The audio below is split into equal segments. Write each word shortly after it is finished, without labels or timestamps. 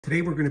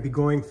Today we're going to be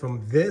going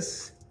from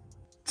this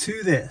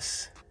to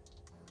this.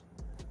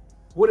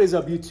 What is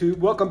up, YouTube?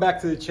 Welcome back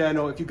to the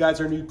channel. If you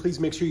guys are new, please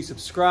make sure you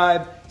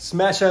subscribe,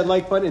 smash that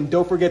like button, and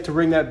don't forget to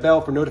ring that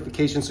bell for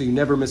notifications so you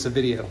never miss a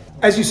video.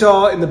 As you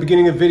saw in the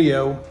beginning of the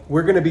video,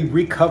 we're going to be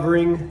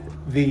recovering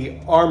the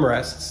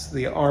armrests,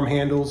 the arm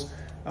handles,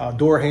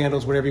 door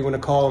handles, whatever you want to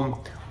call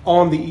them,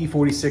 on the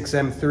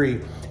E46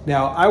 M3.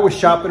 Now, I was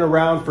shopping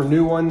around for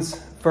new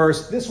ones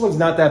first. This one's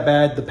not that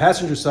bad. The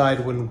passenger side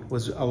one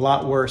was a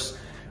lot worse.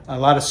 A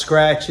lot of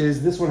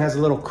scratches. This one has a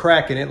little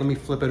crack in it. Let me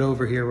flip it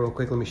over here real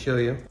quick. Let me show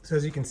you. So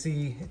as you can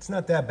see, it's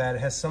not that bad.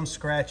 It has some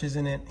scratches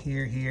in it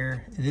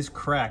here. It is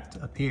cracked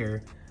up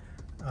here.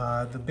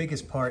 The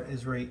biggest part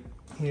is right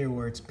here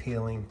where it's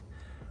peeling.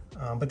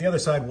 But the other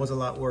side was a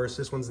lot worse.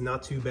 This one's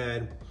not too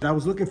bad. I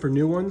was looking for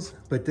new ones,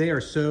 but they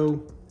are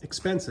so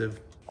expensive.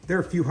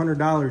 They're a few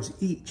 $100s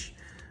each.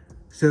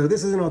 So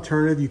this is an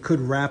alternative. You could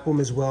wrap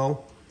them as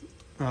well.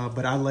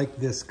 But I like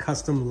this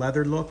custom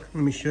leather look.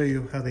 Let me show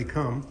you how they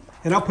come.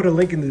 And I'll put a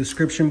link in the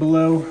description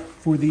below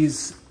for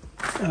these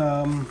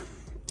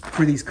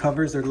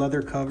covers. They're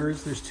leather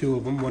covers. There's two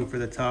of them, one for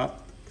the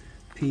top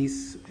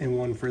piece and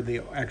one for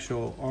the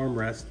actual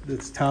armrest.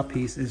 This top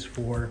piece is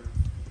for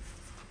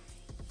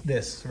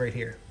this right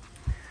here.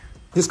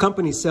 This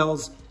company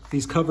sells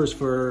these covers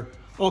for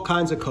all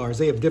kinds of cars.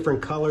 They have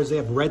different colors. They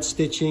have red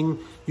stitching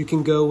you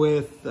can go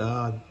with,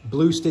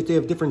 blue stitch. They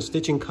have different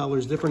stitching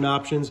colors, different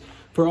options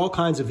for all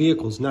kinds of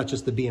vehicles, not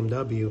just the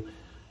BMW.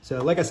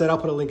 So like I said, I'll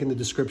put a link in the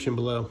description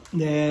below.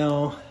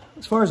 Now,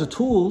 as far as the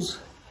tools,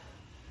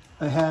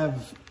 I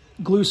have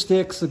glue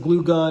sticks, a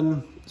glue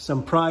gun,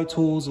 some pry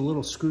tools, a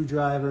little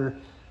screwdriver,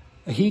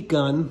 a heat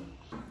gun,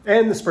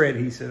 and the spray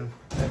adhesive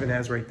Evan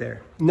has right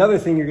there. Another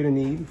thing you're gonna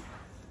need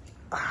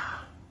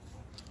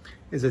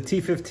is a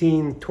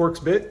T15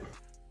 Torx bit.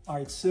 All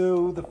right,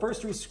 so the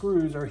first three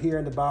screws are here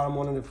in the bottom,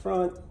 one in the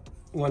front,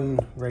 one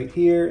right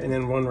here, and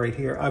then one right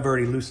here. I've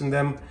already loosened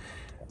them.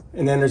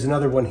 And then there's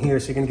another one here,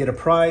 so you're gonna get a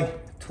pry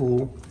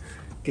tool,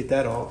 get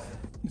that off.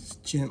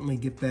 Just gently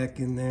get back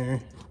in there.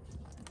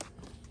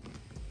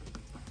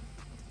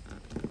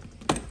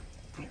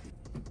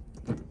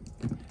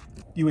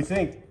 You would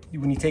think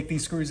when you take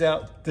these screws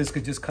out, this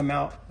could just come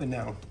out, but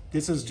no.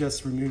 This is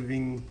just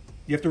removing,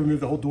 you have to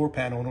remove the whole door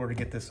panel in order to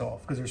get this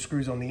off because there's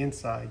screws on the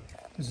inside.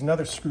 There's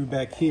another screw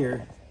back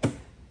here.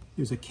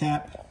 There's a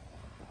cap.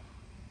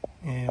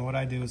 And what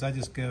I do is I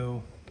just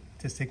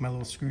take my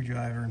little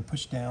screwdriver and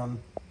push down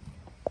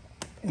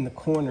in the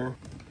corner.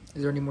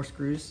 Is there any more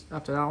screws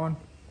after that one?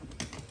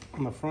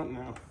 On the front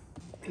now.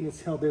 And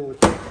it's held in with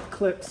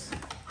clips.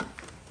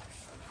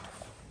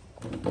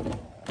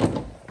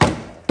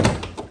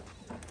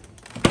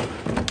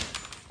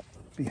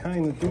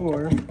 Behind the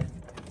door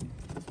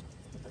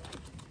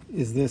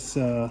is this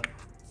right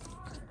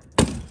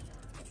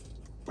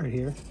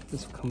here.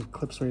 This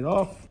clips right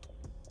off.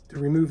 To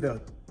remove the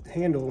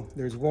handle,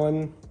 there's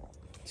 1,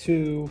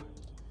 2,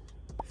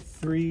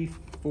 3,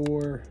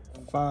 4,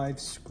 5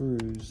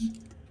 screws.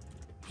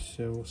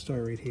 So we'll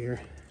start right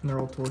here. And they're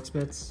all Torx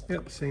bits?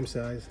 Yep, same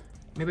size.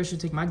 Maybe I should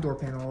take my door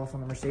panel off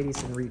on the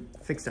Mercedes and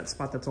fix that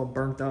spot that's all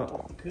burnt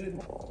up. Good.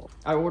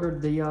 I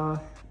ordered the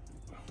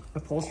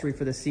upholstery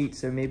for the seat,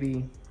 so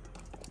maybe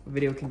a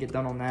video can get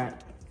done on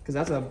that. Because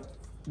that's a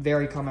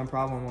very common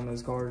problem on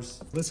those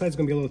cars. This side's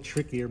gonna be a little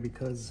trickier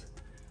because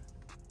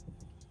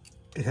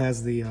it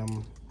has the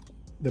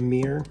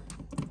mirror.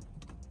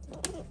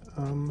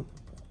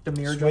 The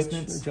mirror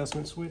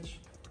adjustment switch.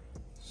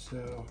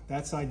 So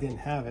that side didn't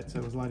have it, so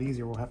it was a lot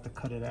easier. We'll have to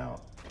cut it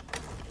out.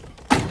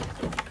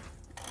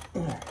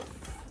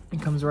 It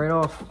comes right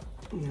off.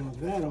 Now with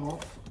that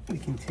off, we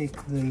can take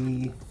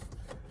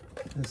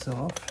this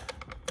off.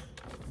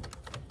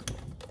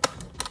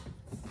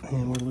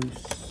 And we're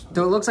loose.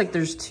 So it looks like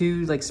there's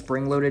two like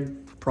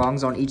spring-loaded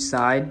prongs on each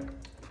side.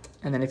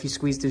 And then if you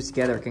squeeze those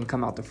together, it can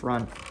come out the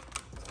front.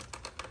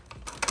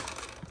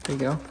 There you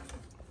go.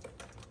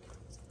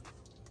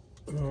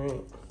 All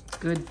right.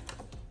 Good.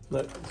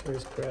 Look,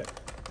 there's crack.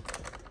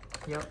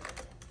 Yep.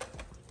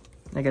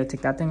 I gotta take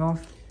that thing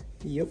off?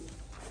 Yep.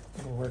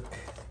 It'll work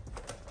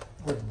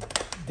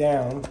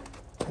down.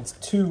 It's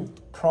 2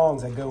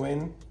 prongs that go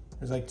in.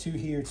 There's like 2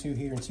 here, and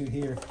 2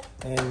 here.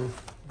 And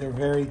they're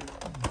very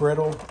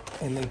brittle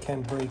and they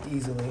can break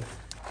easily.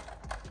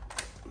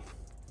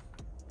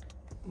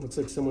 Looks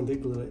like someone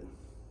did glue it.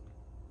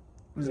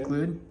 Was it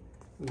glued?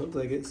 It looked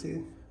like it,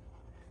 see?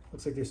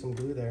 Looks like there's some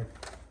glue there.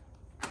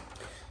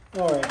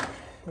 All right,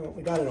 well,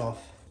 we got it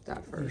off.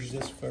 That first. Use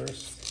this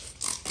first.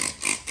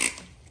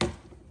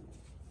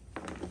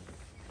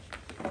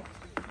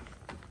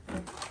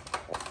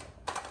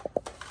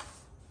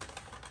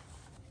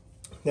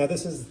 Now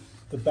this is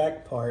the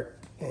back part,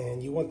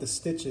 and you want the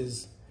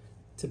stitches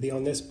to be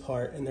on this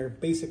part, and they're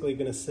basically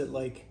gonna sit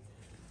like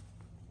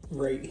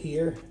right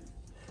here.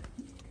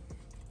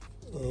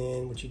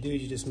 And what you do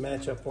is you just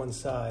match up one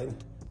side.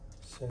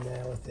 So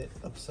now with it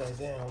upside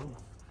down,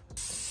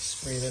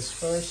 spray this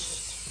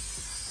first.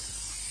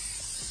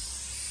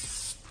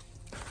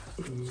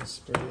 And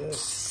spray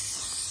this.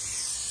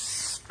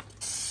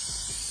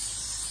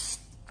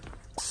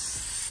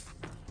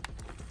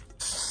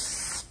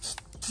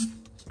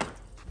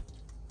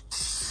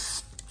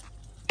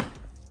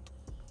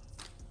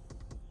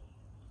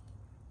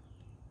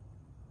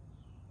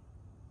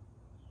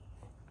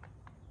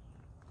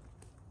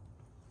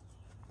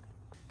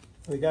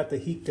 we got the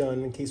heat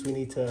gun in case we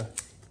need to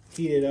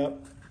heat it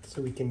up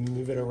so we can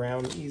move it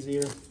around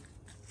easier.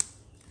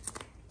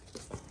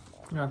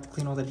 You don't have to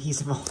clean all the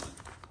adhesive off.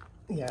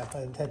 Yeah, I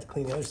had to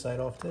clean the other side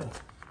off too.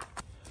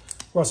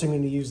 We're also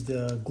going to use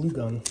the glue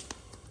gun.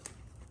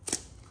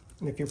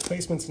 And if your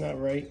placement's not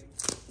right,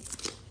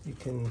 you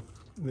can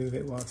move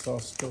it while it's all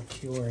still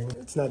curing.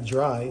 It's not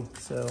dry,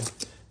 so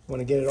you want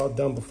to get it all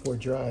done before it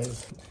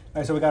dries. All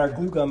right, so we got our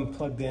glue gun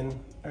plugged in.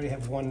 I already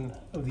have one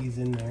of these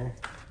in there.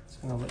 So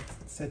I'm going to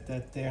set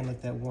that there and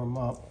let that warm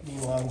up.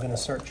 Meanwhile, I'm going to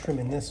start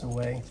trimming this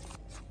away.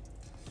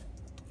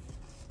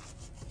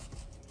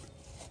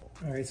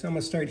 All right, so I'm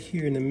going to start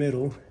here in the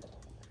middle.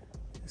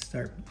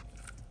 Start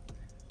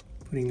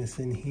putting this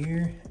in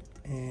here,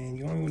 and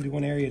you only want to do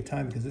one area at a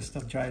time because this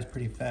stuff dries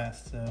pretty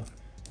fast. So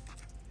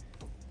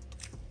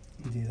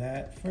you do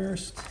that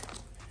first.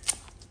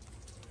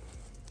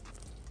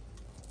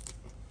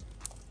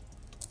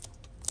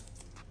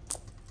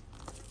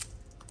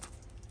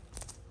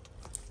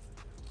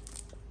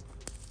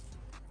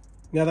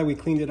 Now that we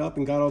cleaned it up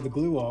and got all the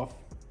glue off,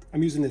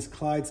 I'm using this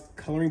Clyde's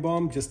coloring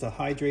balm just to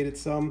hydrate it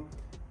some.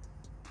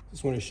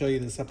 Just want to show you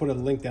this. I put a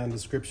link down in the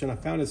description. I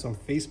found this on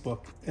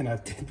Facebook and I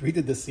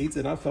redid the seats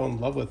and I fell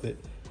in love with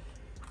it.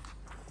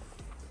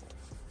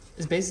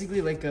 It's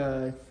basically like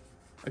a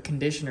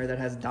conditioner that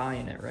has dye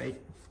in it, right?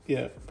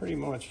 Yeah, pretty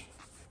much.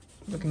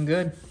 Looking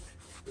good.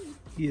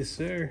 Yes,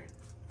 sir.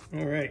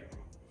 All right.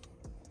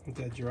 Let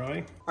that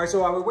dry. All right,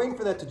 so while we're waiting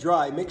for that to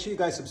dry, make sure you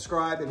guys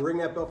subscribe and ring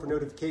that bell for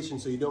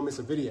notifications so you don't miss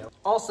a video.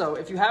 Also,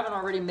 if you haven't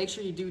already, make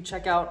sure you do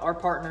check out our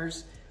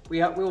partners. We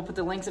will put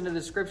the links in the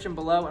description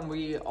below, and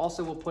we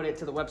also will put it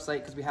to the website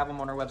because we have them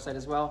on our website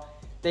as well.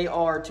 They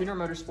are Tuner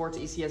Motorsports,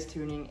 ECS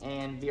Tuning,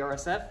 and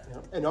VRSF.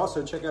 Yep. And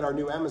also check out our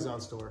new Amazon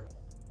store.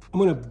 I'm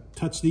gonna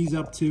touch these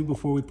up too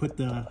before we put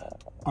the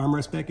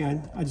armrest back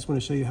in. I just want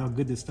to show you how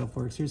good this stuff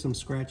works. Here's some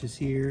scratches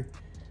here,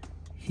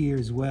 here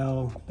as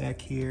well,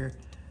 back here.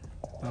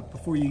 But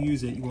before you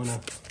use it, you want to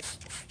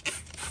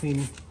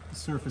clean the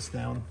surface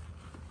down.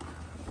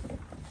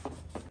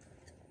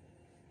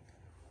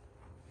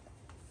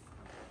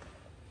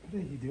 What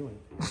are you doing?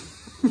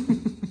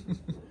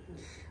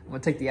 I'm gonna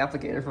take the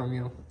applicator from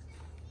you.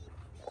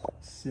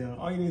 So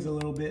all you need is a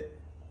little bit.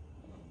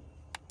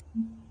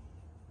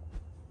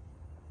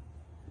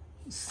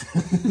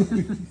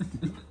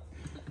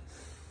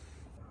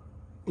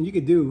 And you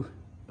could do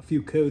a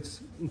few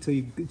coats until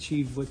you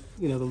achieve what,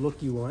 you know, the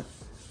look you want.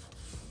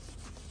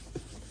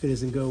 If it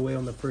doesn't go away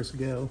on the first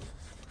go.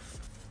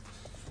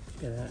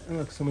 Look at that. It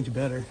looks so much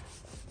better.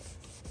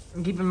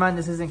 And keep in mind,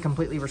 this isn't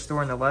completely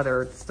restoring the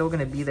leather. It's still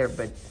gonna be there,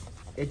 but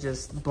it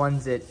just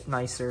blends it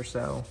nicer,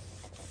 so.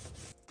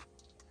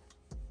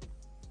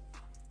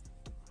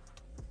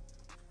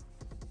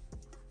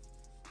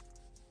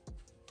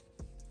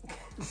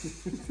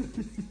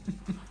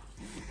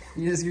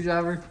 You need a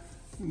screwdriver?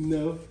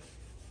 No.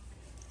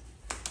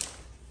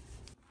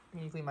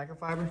 You need clean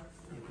microfiber?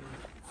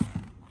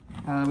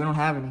 We don't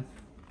have any.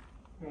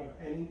 You don't have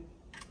any?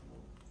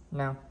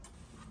 No.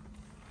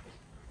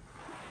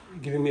 You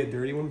giving me a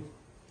dirty one?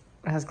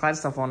 It has Clyde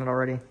stuff on it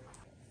already.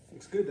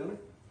 Looks good, doesn't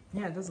it?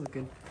 Yeah, it does look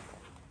good.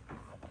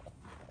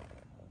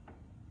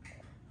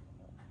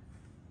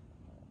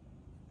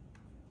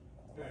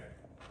 All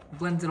right.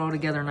 Blends it all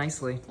together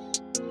nicely.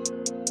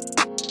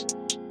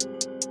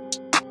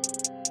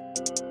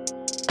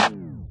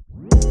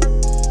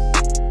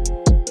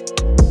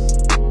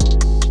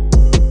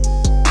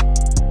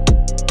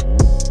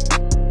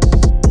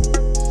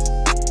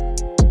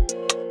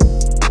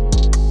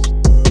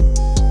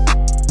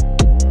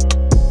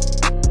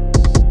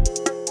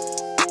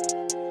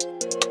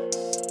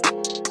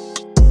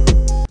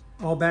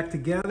 All back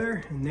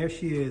together, and there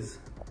she is.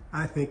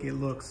 I think it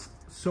looks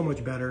so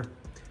much better.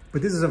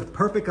 But this is a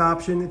perfect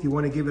option if you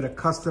want to give it a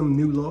custom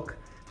new look.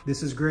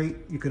 This is great.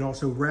 You can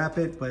also wrap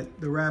it,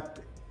 but the wrap,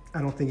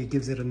 I don't think it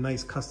gives it a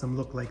nice custom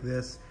look like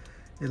this.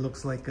 It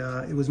looks like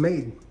it was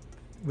made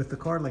with the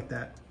car like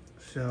that.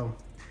 So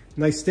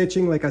nice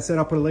stitching. Like I said,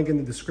 I'll put a link in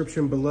the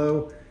description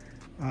below.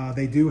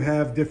 They do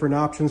have different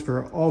options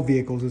for all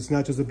vehicles. It's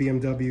not just a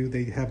BMW.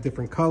 They have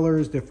different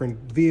colors, different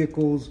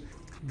vehicles.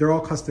 They're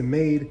all custom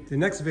made. The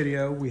next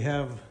video, we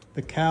have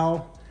the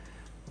cowl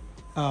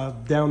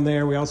down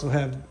there. We also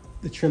have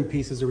the trim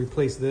pieces to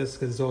replace this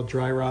because it's all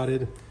dry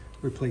rotted.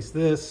 Replace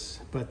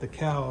this, but the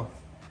cowl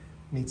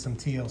needs some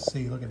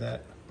TLC. Look at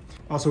that.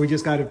 Also, we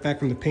just got it back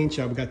from the paint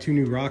shop. We got 2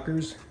 new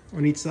rockers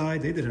on each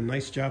side. They did a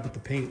nice job with the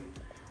paint.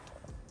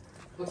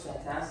 Looks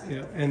fantastic.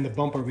 Yeah, and the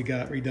bumper we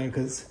got redone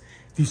because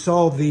if you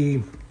saw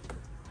the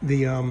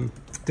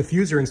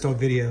diffuser install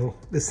video,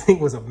 this thing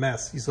was a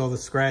mess. You saw the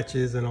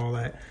scratches and all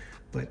that.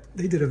 But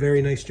they did a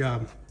very nice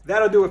job.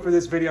 That'll do it for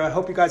this video. I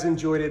hope you guys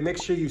enjoyed it. Make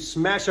sure you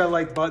smash that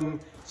like button,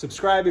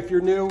 subscribe if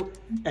you're new,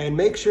 and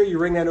make sure you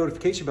ring that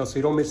notification bell so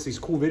you don't miss these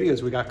cool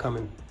videos we got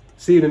coming.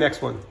 See you in the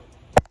next one.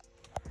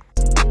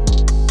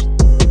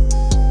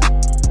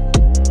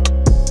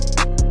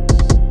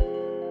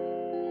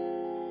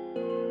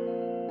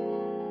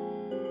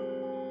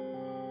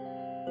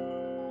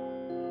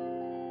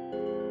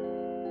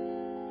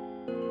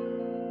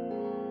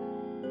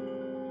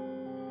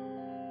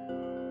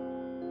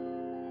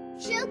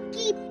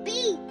 Chuki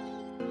beat.